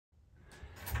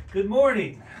Good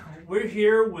morning. We're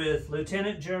here with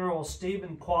Lieutenant General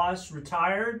Steven Kwast,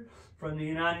 retired from the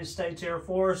United States Air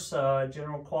Force.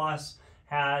 General Kwast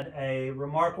had a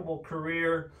remarkable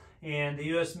career in the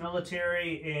U.S.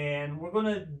 military, and we're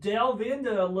going to delve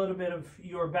into a little bit of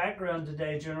your background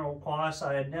today, General Kwast.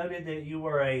 I had noted that you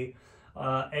were a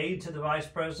aide to the Vice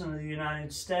President of the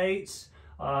United States,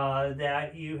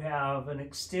 that you have an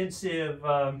extensive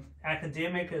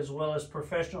academic as well as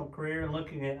professional career in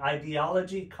looking at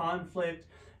ideology, conflict,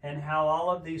 and how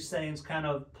all of these things kind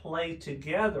of play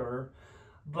together.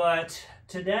 But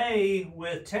today,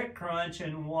 with TechCrunch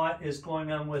and what is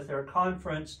going on with their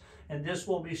conference, and this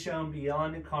will be shown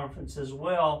beyond the conference as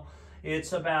well,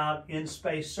 it's about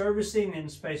in-space servicing,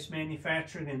 in-space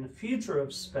manufacturing, and the future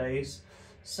of space.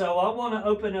 So I want to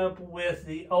open up with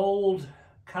the old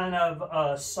kind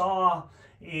of saw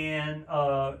and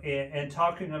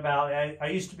talking about, I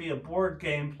used to be a board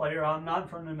game player. I'm not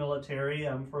from the military,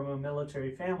 I'm from a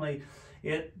military family.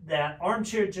 That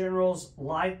armchair generals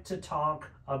like to talk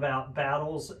about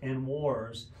battles and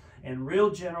wars, and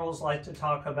real generals like to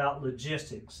talk about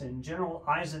logistics. And General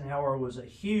Eisenhower was a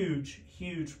huge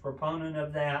proponent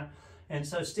of that. And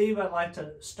so, Steve, I'd like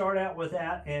to start out with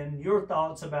that and your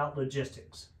thoughts about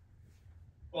logistics.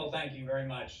 Well, thank you very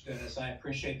much, Dennis. I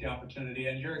appreciate the opportunity,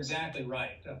 and you're exactly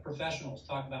right. Professionals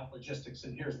talk about logistics,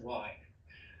 and here's why.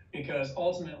 Because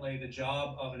ultimately, the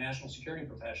job of a national security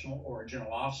professional or a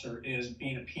general officer is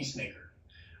being a peacemaker.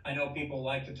 I know people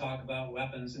like to talk about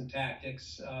weapons and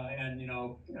tactics,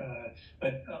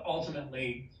 but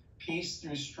ultimately, peace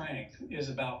through strength is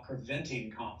about preventing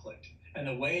conflict. And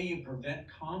the way you prevent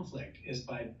conflict is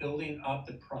by building up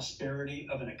the prosperity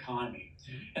of an economy.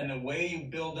 And the way you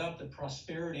build up the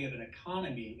prosperity of an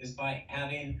economy is by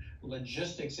having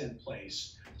logistics in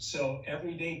place so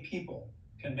everyday people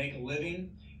can make a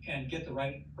living and get the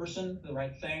right person, the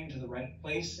right thing to the right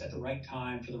place at the right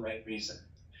time for the right reason.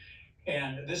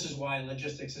 And this is why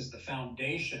logistics is the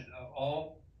foundation of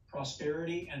all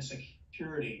prosperity and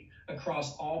security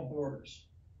across all borders.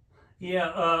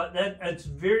 Yeah, that's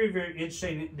very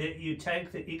interesting that you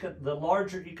take the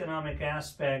larger economic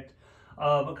aspect,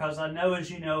 because I know, as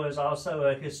you know, as also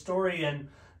a historian,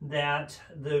 that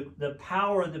the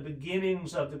power, the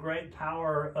beginnings of the great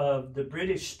power of the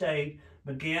British state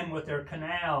began with their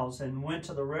canals and went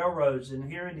to the railroads. And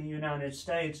here in the United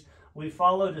States, we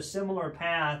followed a similar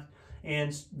path,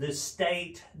 and the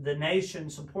state, the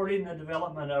nation, supporting the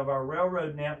development of our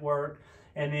railroad network.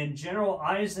 And then General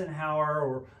Eisenhower,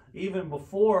 or even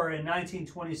before, in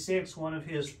 1926, one of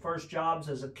his first jobs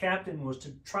as a captain was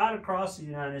to try to cross the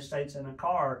United States in a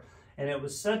car. And it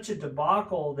was such a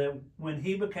debacle that when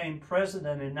he became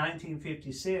president in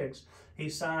 1956, he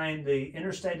signed the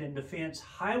Interstate and Defense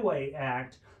Highway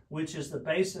Act, which is the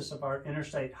basis of our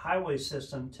interstate highway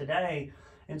system today.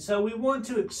 And so we want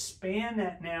to expand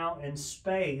that now in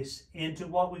space into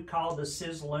what we call the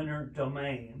cislunar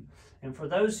domain. And for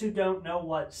those who don't know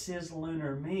what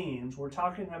cislunar means, we're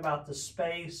talking about the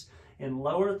space in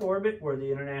low Earth orbit, where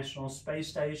the International Space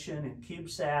Station and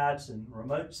CubeSats and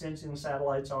remote sensing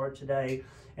satellites are today,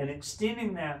 and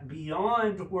extending that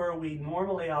beyond where we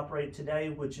normally operate today,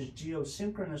 which is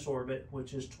geosynchronous orbit,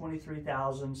 which is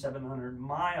 23,700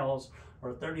 miles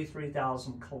or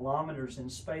 33,000 kilometers in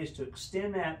space, to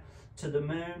extend that to the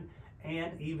moon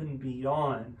and even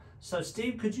beyond. So,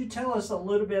 Steve, could you tell us a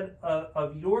little bit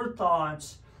of your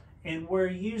thoughts and where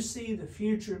you see the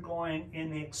future going in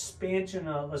the expansion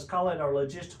of, let's call it, our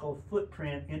logistical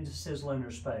footprint into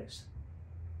cislunar space?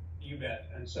 You bet.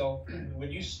 And so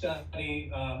when you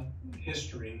study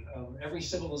history of every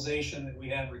civilization that we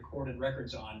have recorded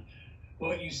records on,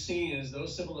 what you see is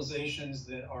those civilizations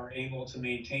that are able to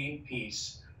maintain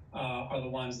peace are the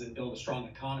ones that build a strong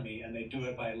economy, and they do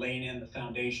it by laying in the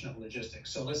foundation of logistics.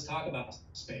 So let's talk about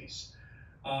space.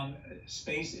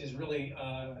 Space is really,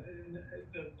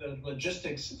 the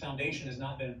logistics foundation has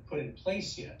not been put in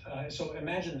place yet. So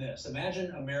imagine this,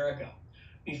 imagine America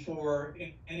before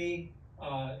any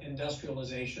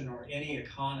industrialization or any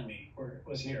economy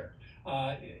was here.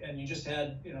 And you just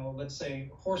had, let's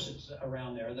say何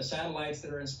around there. The satellites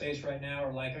that are in space right now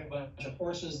are like a bunch of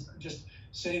horses just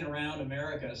sitting around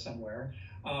America somewhere.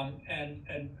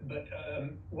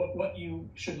 What you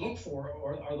should look for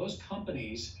are those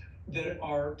companies that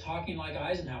are talking like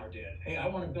Eisenhower did. Hey, I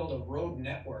want to build a road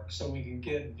network so we can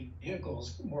get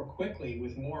vehicles more quickly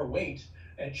with more weight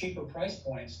at cheaper price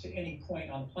points to any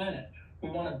point on the planet. We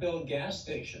want to build gas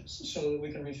stations so that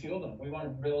we can refuel them. We want to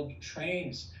build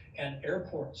trains and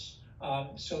airports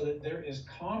so that there is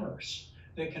commerce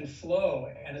that can flow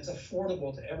and it's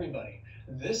affordable to everybody.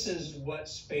 This is what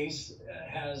space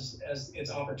has as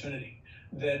its opportunity.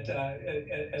 that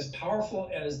as powerful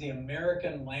as the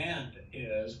American land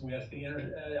is with the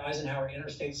Eisenhower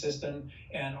interstate system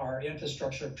and our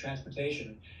infrastructure of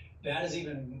transportation, that is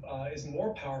even is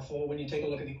more powerful when you take a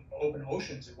look at the open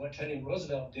oceans and what Teddy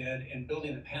Roosevelt did in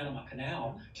building the Panama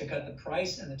Canal to cut the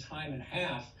price and the time in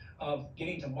half of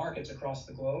getting to markets across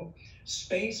the globe.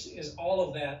 Space is all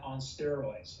of that on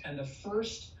steroids. And the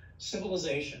first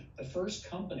civilization, the first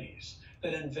companies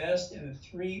that invest in the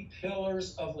three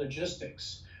pillars of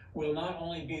logistics will not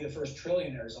only be the first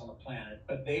trillionaires on the planet,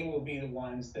 but they will be the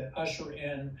ones that usher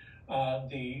in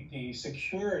the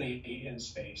security in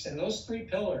space. And those three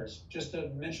pillars, just to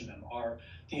mention them, are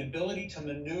the ability to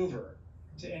maneuver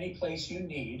to any place you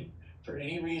need for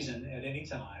any reason at any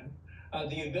time,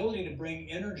 the ability to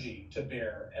bring energy to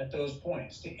bear at those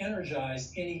points, to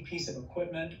energize any piece of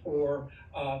equipment or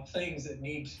things that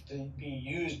need to be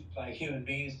used by human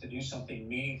beings to do something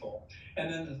meaningful.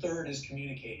 And then the third is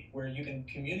communicating, where you can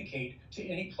communicate to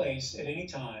any place at any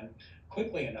time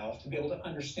quickly enough to be able to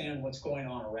understand what's going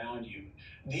on around you.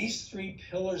 These three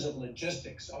pillars of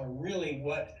logistics are really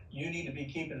what you need to be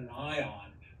keeping an eye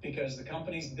on, because the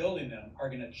companies building them are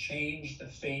going to change the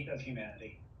fate of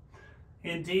humanity.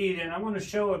 Indeed, and I want to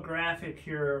show a graphic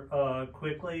here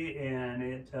quickly, and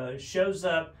it shows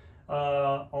up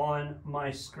on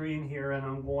my screen here, and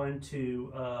I'm going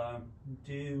to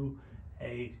do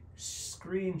a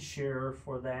screen share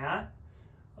for that.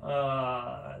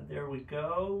 There we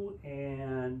go,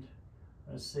 and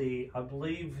let's see, I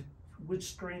believe, which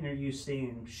screen are you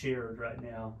seeing shared right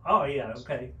now? Oh yeah,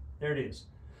 okay, there it is.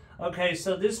 Okay,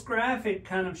 so this graphic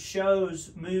kind of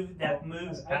shows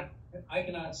I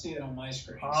cannot see it on my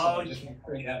screen, so I just make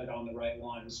sure you have it on the right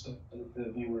one so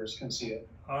the viewers can see it.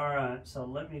 All right, so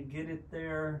let me get it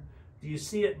there. Do you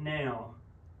see it now?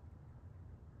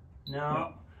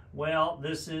 No? Well,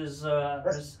 this is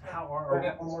how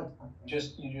our... One more time.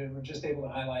 You were just able to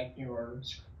highlight your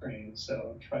screen,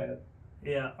 so try it.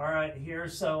 Yeah, all right, here,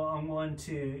 so I'm going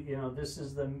to, this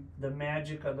is the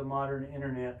magic of the modern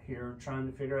internet here, trying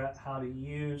to figure out how to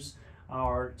use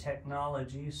our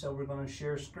technology. So we're going to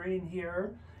share screen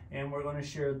here, and we're going to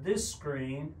share this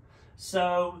screen.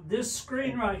 So this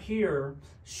screen right here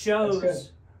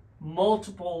shows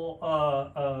multiple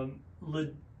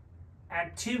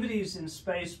activities in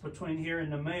space between here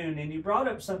and the moon. And you brought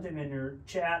up something in your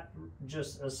chat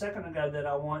just a second ago that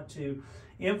I want to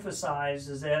emphasize,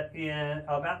 is that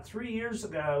about 3 years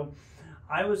ago,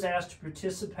 I was asked to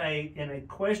participate in a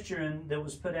question that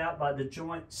was put out by the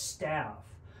Joint Staff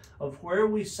of where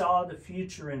we saw the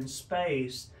future in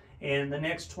space in the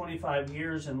next 25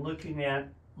 years, and looking at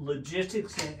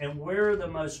logistics and where are the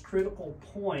most critical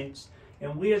points.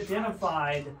 And we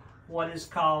identified what is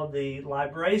called the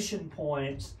libration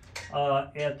points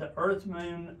at the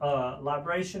Earth-Moon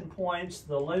libration points,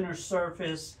 the lunar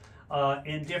surface,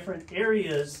 in different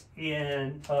areas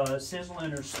in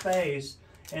cislunar space.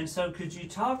 And so could you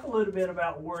talk a little bit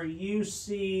about where you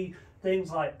see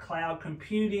things like cloud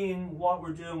computing, what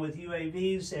we're doing with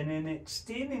UAVs, and then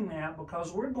extending that,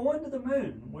 because we're going to the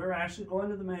moon. We're actually going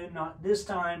to the moon, not this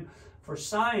time for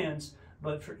science,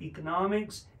 but for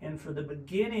economics and for the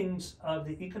beginnings of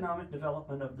the economic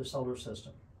development of the solar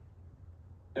system.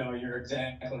 No, you're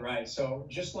exactly right. So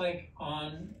just like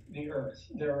on the Earth,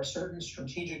 there are certain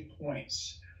strategic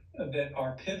points that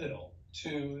are pivotal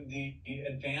to the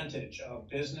advantage of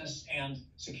business and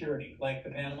security, like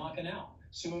the Panama Canal,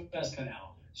 Suez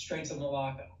Canal, Straits of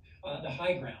Malacca, the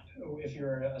high ground, if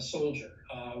you're a soldier,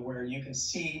 where you can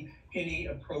see any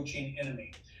approaching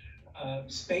enemy.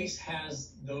 Space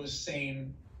has those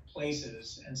same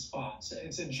places and spots.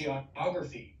 It's a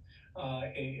geography,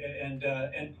 and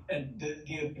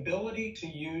the ability to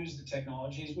use the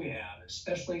technologies we have,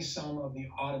 especially some of the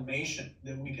automation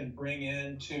that we can bring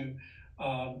into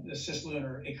the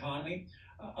cislunar economy,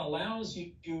 allows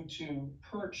you to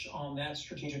perch on that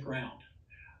strategic ground.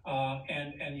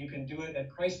 And you can do it at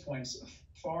price points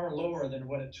far lower than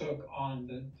what it took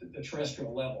on the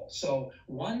terrestrial level. So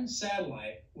one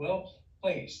satellite well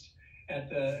placed at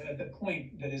the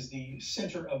point that is the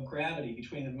center of gravity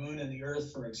between the moon and the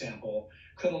Earth, for example,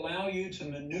 could allow you to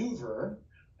maneuver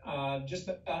just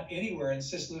about anywhere in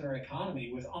cislunar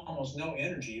economy with almost no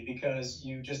energy, because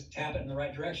you just tap it in the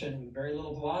right direction with very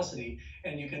little velocity,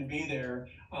 and you can be there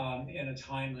in a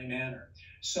timely manner.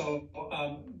 So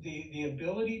the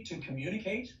ability to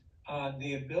communicate,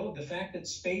 the fact that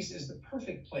space is the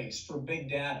perfect place for big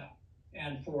data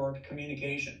and for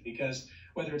communication, because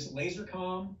whether it's laser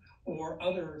comm or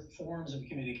other forms of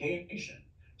communication,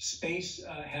 space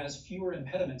has fewer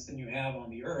impediments than you have on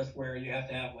the Earth, where you have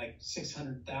to have like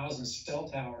 600,000 cell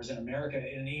towers in America,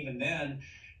 and even then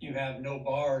You have no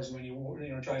bars when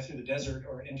you drive through the desert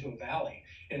or into a valley.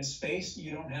 In space,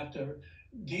 you don't have to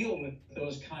deal with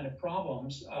those kind of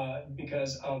problems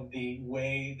because of the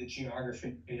way the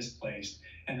geography is placed.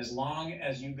 And as long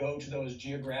as you go to those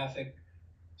geographic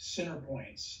center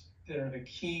points that are the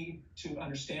key to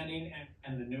understanding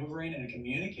and maneuvering and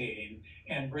communicating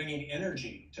and bringing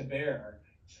energy to bear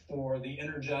for the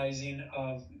energizing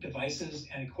of devices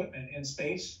and equipment in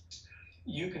space,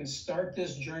 you can start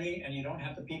this journey and you don't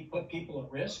have to put people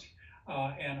at risk.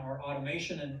 And our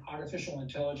automation and artificial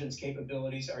intelligence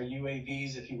capabilities, our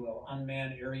UAVs, if you will,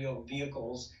 unmanned aerial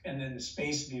vehicles, and then the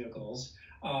space vehicles,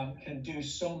 can do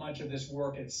so much of this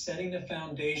work at setting the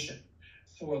foundation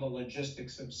for the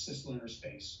logistics of cislunar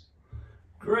space.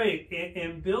 Great.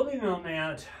 And building on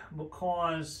that,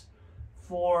 because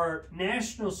for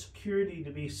national security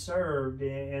to be served,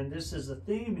 and this is a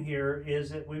theme here, is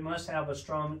that we must have a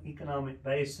strong economic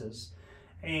basis.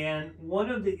 And one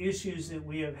of the issues that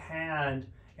we have had,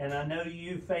 and I know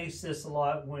you faced this a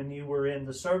lot when you were in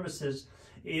the services,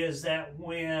 is that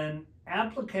when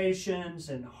applications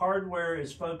and hardware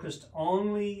is focused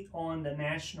only on the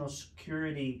national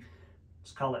security,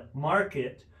 let's call it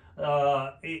market,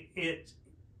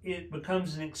 it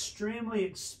becomes an extremely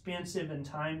expensive and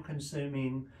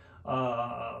time-consuming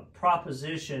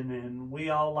proposition, and we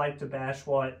all like to bash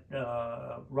what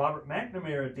Robert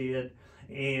McNamara did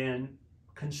in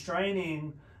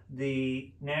constraining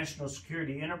the national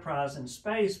security enterprise in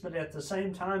space. But at the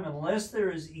same time, unless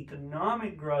there is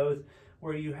economic growth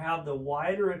where you have the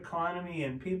wider economy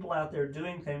and people out there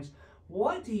doing things,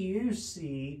 what do you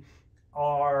see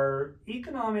are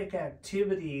economic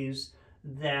activities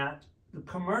that the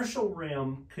commercial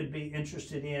realm could be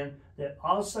interested in that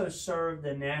also serve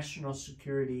the national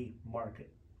security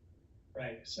market?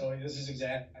 Right. So this is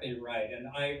exactly right. And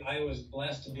I was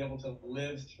blessed to be able to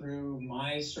live through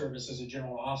my service as a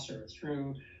general officer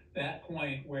through that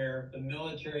point where the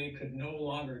military could no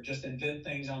longer just invent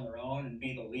things on their own and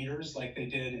be the leaders like they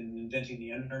did in inventing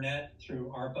the internet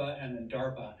through ARPA and then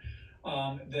DARPA.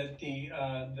 That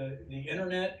the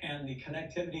internet and the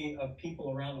connectivity of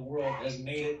people around the world has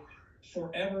made it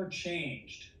forever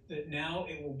changed. That now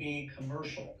it will be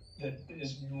commercial, that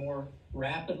is more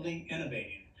rapidly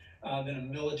innovating than a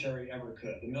military ever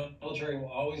could. The military will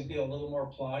always be a little more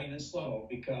plodding and slow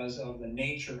because of the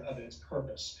nature of its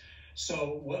purpose.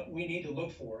 So what we need to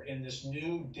look for in this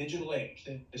new digital age,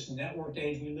 this networked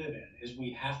age we live in, is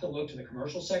we have to look to the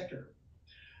commercial sector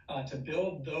to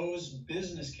build those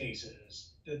business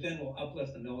cases that then will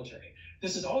uplift the military.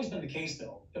 This has always been the case,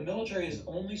 though. The military is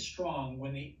only strong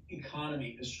when the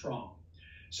economy is strong.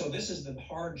 So this is the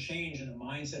hard change in the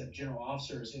mindset of general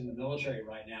officers in the military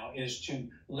right now, is to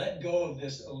let go of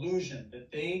this illusion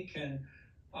that they can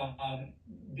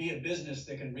be a business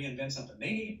that can reinvent something.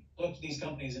 They need to look to these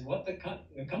companies, and what the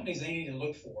companies they need to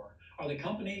look for are the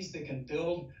companies that can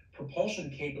build propulsion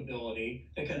capability,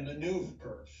 that can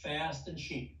maneuver fast and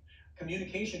cheap,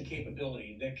 communication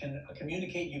capability that can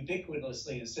communicate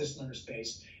ubiquitously in cislunar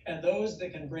space, and those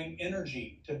that can bring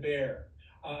energy to bear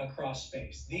across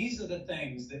space. These are the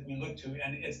things that we look to,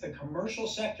 and it's the commercial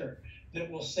sector that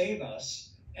will save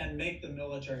us and make the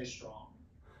military strong.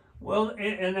 Well,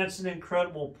 and that's an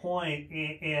incredible point.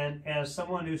 And as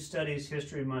someone who studies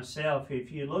history myself,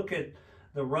 if you look at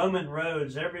the Roman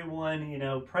roads, everyone,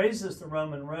 praises the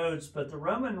Roman roads, but the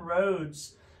Roman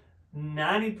roads,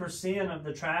 90% of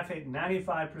the traffic,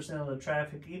 95% of the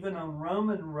traffic, even on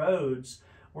Roman roads,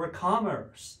 were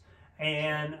commerce.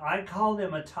 And I call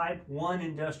them a type 1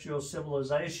 industrial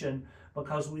civilization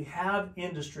because we have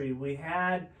industry. We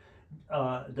had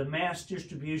the mass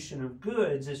distribution of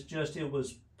goods. It's just it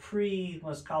was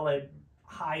let's call it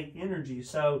high energy.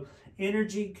 So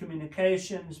energy,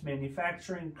 communications,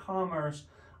 manufacturing, commerce,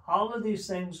 all of these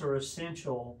things are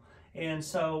essential. And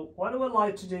so what I would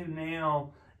like to do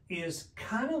now is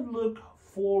kind of look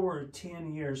forward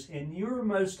 10 years in your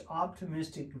most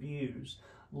optimistic views,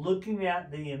 looking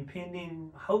at the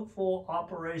impending hopeful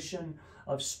operation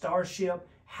of Starship.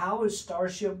 How is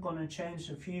Starship going to change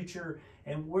the future?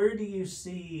 And where do you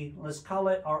see, let's call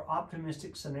it our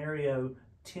optimistic scenario,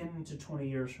 10 to 20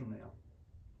 years from now?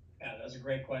 Yeah, that's a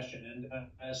great question.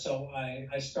 And so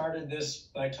I started this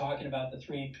by talking about the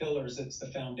 3 pillars. That's the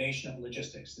foundation of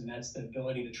logistics, and that's the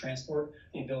ability to transport,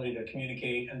 the ability to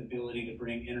communicate, and the ability to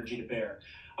bring energy to bear.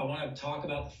 I want to talk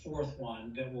about the 4th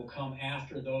one that will come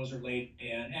after those are laid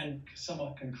in and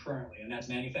somewhat concurrently, and that's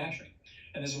manufacturing.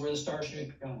 And this is where the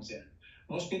Starship comes in.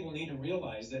 Most people need to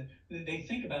realize that they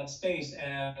think about space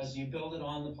as you build it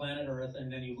on the planet Earth and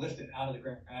then you lift it out of the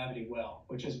gravity well,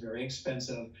 which is very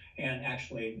expensive and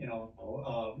actually,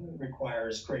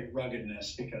 requires great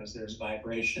ruggedness because there's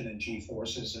vibration and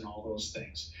G-forces and all those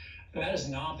things. That is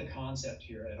not the concept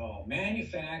here at all.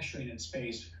 Manufacturing in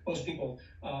space, most people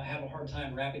have a hard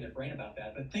time wrapping their brain about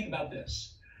that, but think about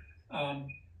this.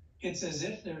 It's as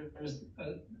if there's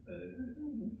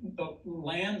the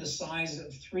land the size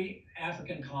of 3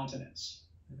 African continents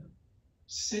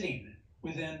sitting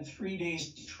within 3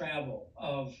 days travel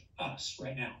of us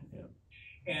right now. Yeah.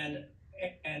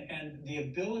 And the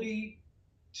ability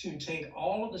to take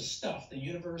all of the stuff the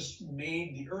universe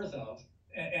made the Earth of,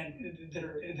 and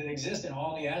that exist in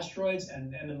all the asteroids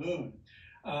and the moon,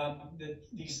 that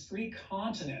these 3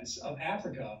 continents of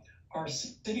Africa are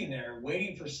sitting there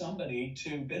waiting for somebody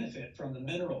to benefit from the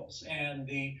minerals and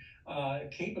the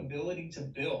capability to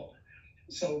build.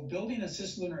 So building a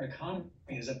cislunar economy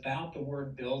is about the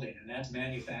word building, and that's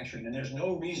manufacturing. And there's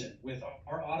no reason with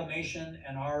our automation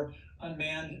and our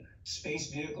unmanned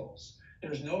space vehicles,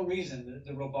 there's no reason that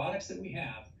the robotics that we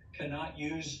have cannot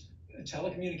use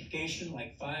telecommunication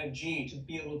like 5G to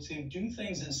be able to do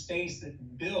things in space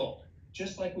that build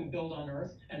just like we build on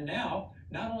Earth. And now,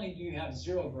 not only do you have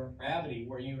zero gravity,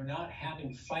 where you're not having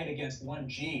to fight against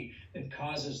 1G that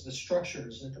causes the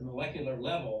structures at the molecular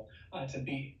level to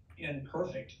be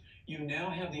imperfect, you now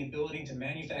have the ability to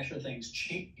manufacture things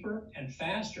cheaper and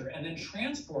faster and then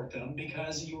transport them,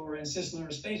 because you are in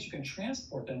cislunar space. You can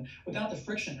transport them without the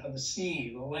friction of the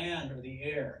sea, the land, or the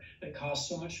air that costs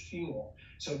so much fuel.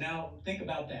 So now think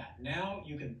about that. Now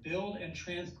you can build and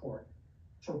transport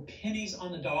for pennies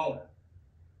on the dollar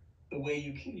the way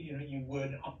you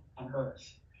would on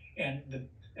Earth. And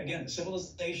again, the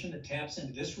civilization that taps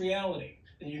into this reality,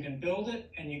 that you can build it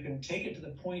and you can take it to the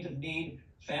point of need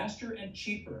faster and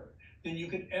cheaper than you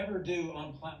could ever do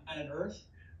on planet Earth,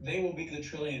 they will be the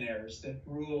trillionaires that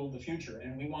rule the future.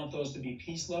 And we want those to be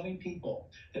peace-loving people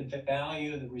that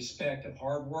value the respect of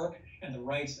hard work and the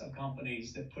rights of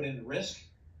companies that put in the risk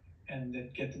and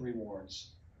that get the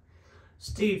rewards.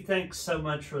 Steve, thanks so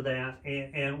much for that.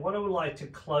 And what I would like to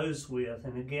close with,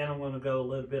 and again, I'm going to go a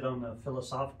little bit on the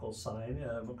philosophical side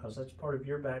because that's part of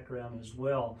your background as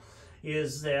well,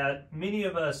 is that many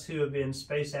of us who have been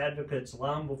space advocates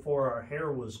long before our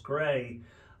hair was gray,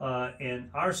 in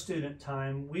our student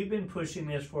time, we've been pushing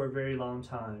this for a very long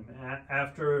time.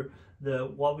 After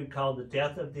what we call the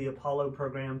death of the Apollo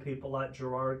program, people like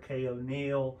Gerard K.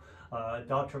 O'Neill,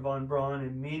 Dr. von Braun,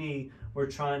 and many were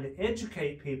trying to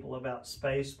educate people about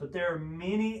space, but there are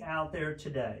many out there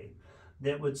today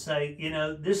that would say,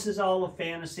 this is all a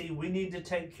fantasy. We need to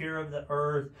take care of the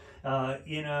Earth.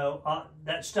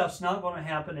 That stuff's not going to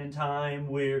happen in time.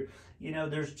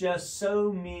 There's just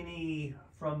so many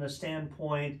from the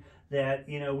standpoint that,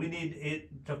 we need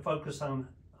it to focus on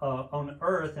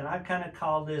Earth. And I kind of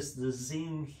call this the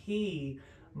Xing-He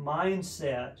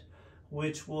mindset,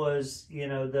 which was,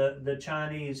 the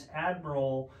Chinese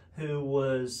admiral who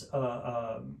was,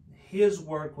 his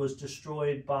work was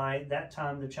destroyed by, that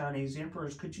time, the Chinese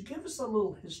emperors. Could you give us a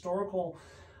little historical,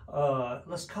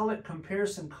 let's call it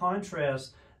comparison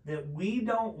contrast, that we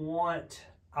don't want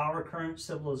our current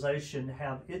civilization to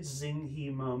have its Xing-He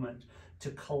moment,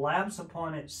 to collapse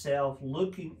upon itself,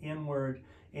 looking inward,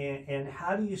 and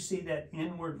how do you see that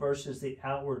inward versus the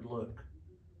outward look?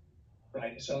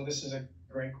 Right, so this is a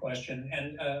great question,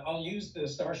 and I'll use the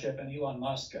Starship and Elon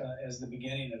Musk as the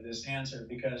beginning of this answer,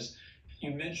 because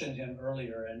you mentioned him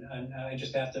earlier, and I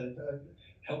just have to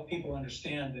help people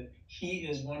understand that he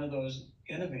is one of those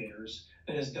innovators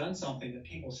that has done something that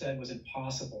people said was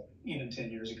impossible even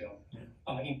 10 years ago,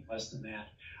 even less than that.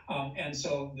 And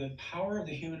so the power of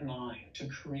the human mind to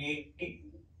create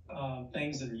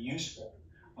things that are useful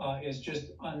is just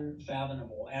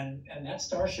unfathomable. And that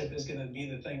Starship is going to be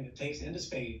the thing that takes into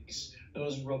space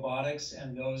those robotics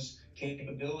and those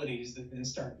capabilities that then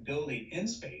start building in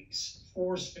space,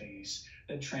 for space,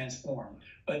 that transform.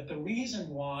 But the reason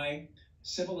why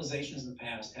civilizations in the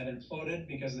past have imploded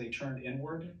because they turned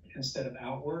inward instead of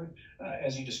outward,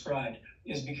 as you described,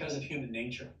 is because of human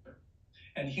nature.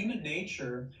 And human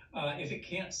nature, if it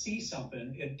can't see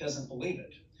something, it doesn't believe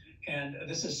it. And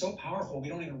this is so powerful, we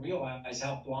don't even realize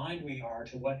how blind we are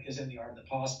to what is in the art of the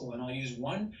possible. And I'll use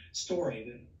one story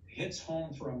that hits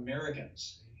home for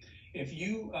Americans. If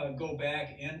you go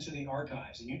back into the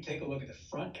archives and you take a look at the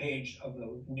front page of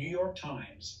the New York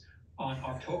Times on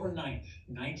October 9th,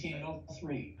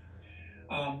 1903,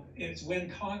 it's when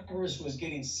Congress was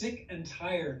getting sick and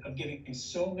tired of giving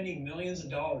so many millions of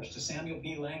dollars to Samuel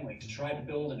B. Langley to try to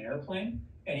build an airplane,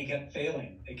 and he kept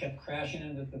failing. They kept crashing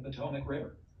into the Potomac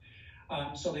River.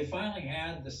 So they finally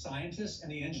had the scientists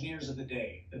and the engineers of the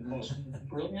day, the most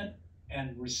brilliant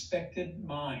and respected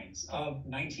minds of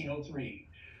 1903.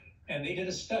 And they did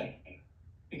a study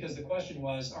because the question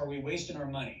was, are we wasting our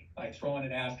money by throwing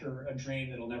it after a dream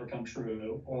that'll never come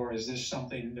true, or is this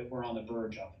something that we're on the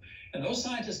verge of? And those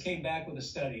scientists came back with a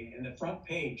study, and the front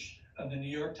page of the New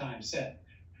York Times said,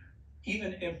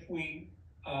 even if we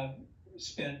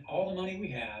spent all the money we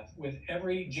have with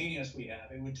every genius we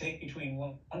have, it would take between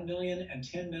 1 million and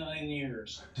 10 million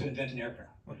years to invent an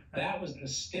aircraft. That was the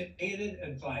stated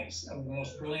advice of the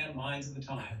most brilliant minds of the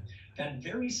time. That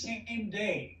very same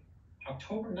day,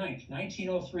 October 9th,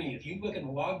 1903, if you look in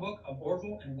the logbook of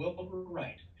Orville and Wilbur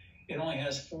Wright, it only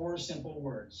has 4 simple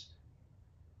words.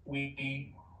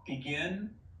 We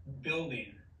begin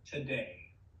building today.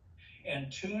 And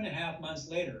 2.5 months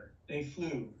later, they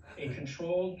flew a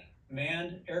controlled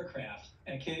manned aircraft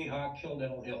at Kitty Hawk Kill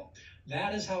Devil Hill.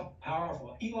 That is how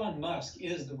powerful. Elon Musk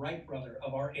is the Wright brother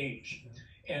of our age.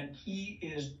 And he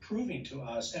is proving to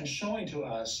us and showing to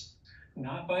us,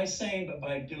 not by saying, but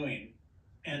by doing.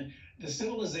 And the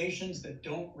civilizations that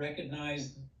don't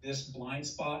recognize this blind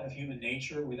spot of human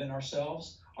nature within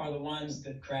ourselves are the ones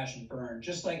that crash and burn.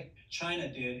 Just like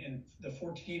China did in the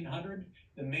 1400,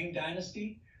 the Ming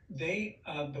Dynasty. They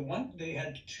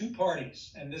had 2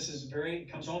 parties, and this is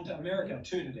comes home to America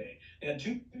too today. They had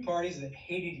 2 parties that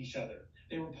hated each other.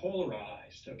 They were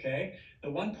polarized, okay?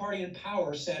 The one party in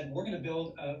power said, we're going to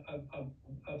build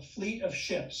a fleet of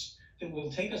ships that will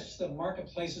take us to the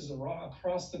marketplaces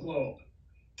across the globe.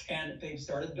 And they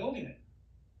started building it.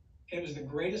 It was the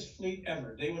greatest fleet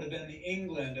ever. They would have been the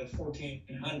England of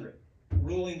 1400,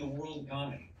 ruling the world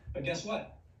economy. But guess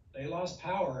what? They lost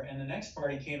power, and the next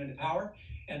party came into power,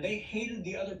 and they hated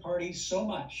the other party so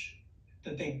much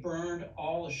that they burned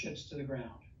all the ships to the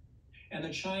ground. And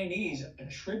the Chinese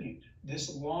attribute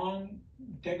this long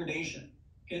degradation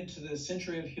into the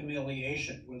century of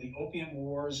humiliation, where the Opium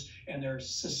Wars and their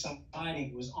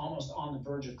society was almost on the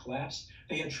verge of collapse.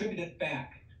 They attribute it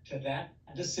back to that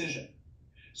decision.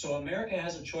 So America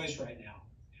has a choice right now.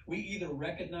 We either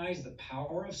recognize the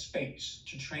power of space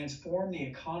to transform the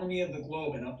economy of the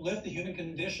globe and uplift the human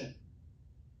condition,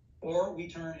 or we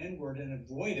turn inward and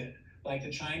avoid it like the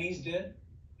Chinese did,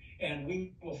 and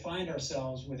we will find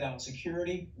ourselves without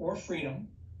security or freedom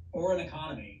or an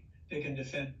economy that can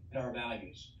defend our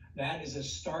values. That is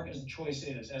as stark as the choice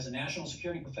is. As a national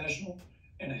security professional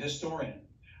and a historian,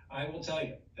 I will tell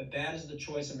you that that is the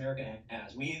choice America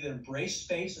has. We either embrace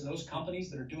space and those companies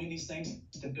that are doing these things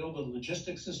to build the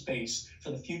logistics of space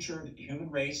for the future of the human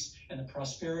race and the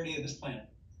prosperity of this planet.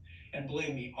 And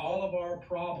believe me, all of our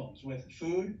problems with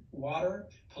food, water,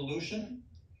 pollution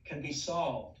can be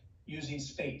solved using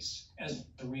space as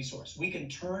a resource. We can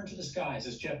turn to the skies,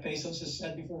 as Jeff Bezos has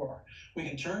said before. We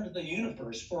can turn to the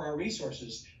universe for our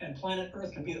resources, and planet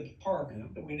Earth can be the park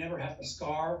that we never have to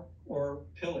scar or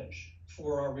pillage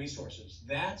for our resources.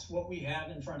 That's what we have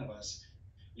in front of us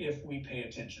if we pay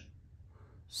attention.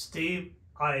 Steve,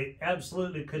 I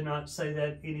absolutely could not say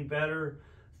that any better.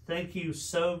 Thank you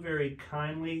so very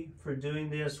kindly for doing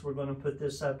this. We're going to put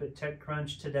this up at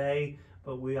TechCrunch today,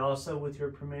 but we also, with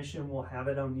your permission, will have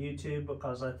it on YouTube,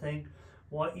 because I think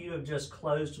what you have just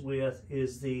closed with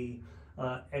is the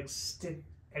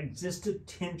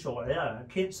existential, I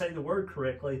can't say the word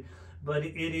correctly, but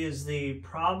it is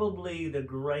probably the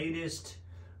greatest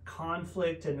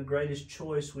conflict and the greatest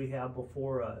choice we have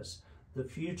before us: the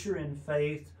future in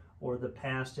faith or the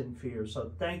past in fear.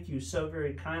 So thank you so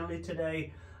very kindly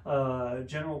today,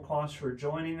 General Kwast, for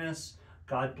joining us.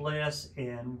 God bless,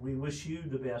 and we wish you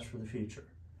the best for the future.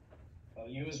 Well,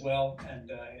 you as well, and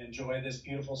enjoy this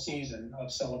beautiful season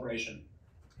of celebration.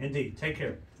 Indeed. Take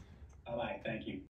care. Bye-bye. Thank you.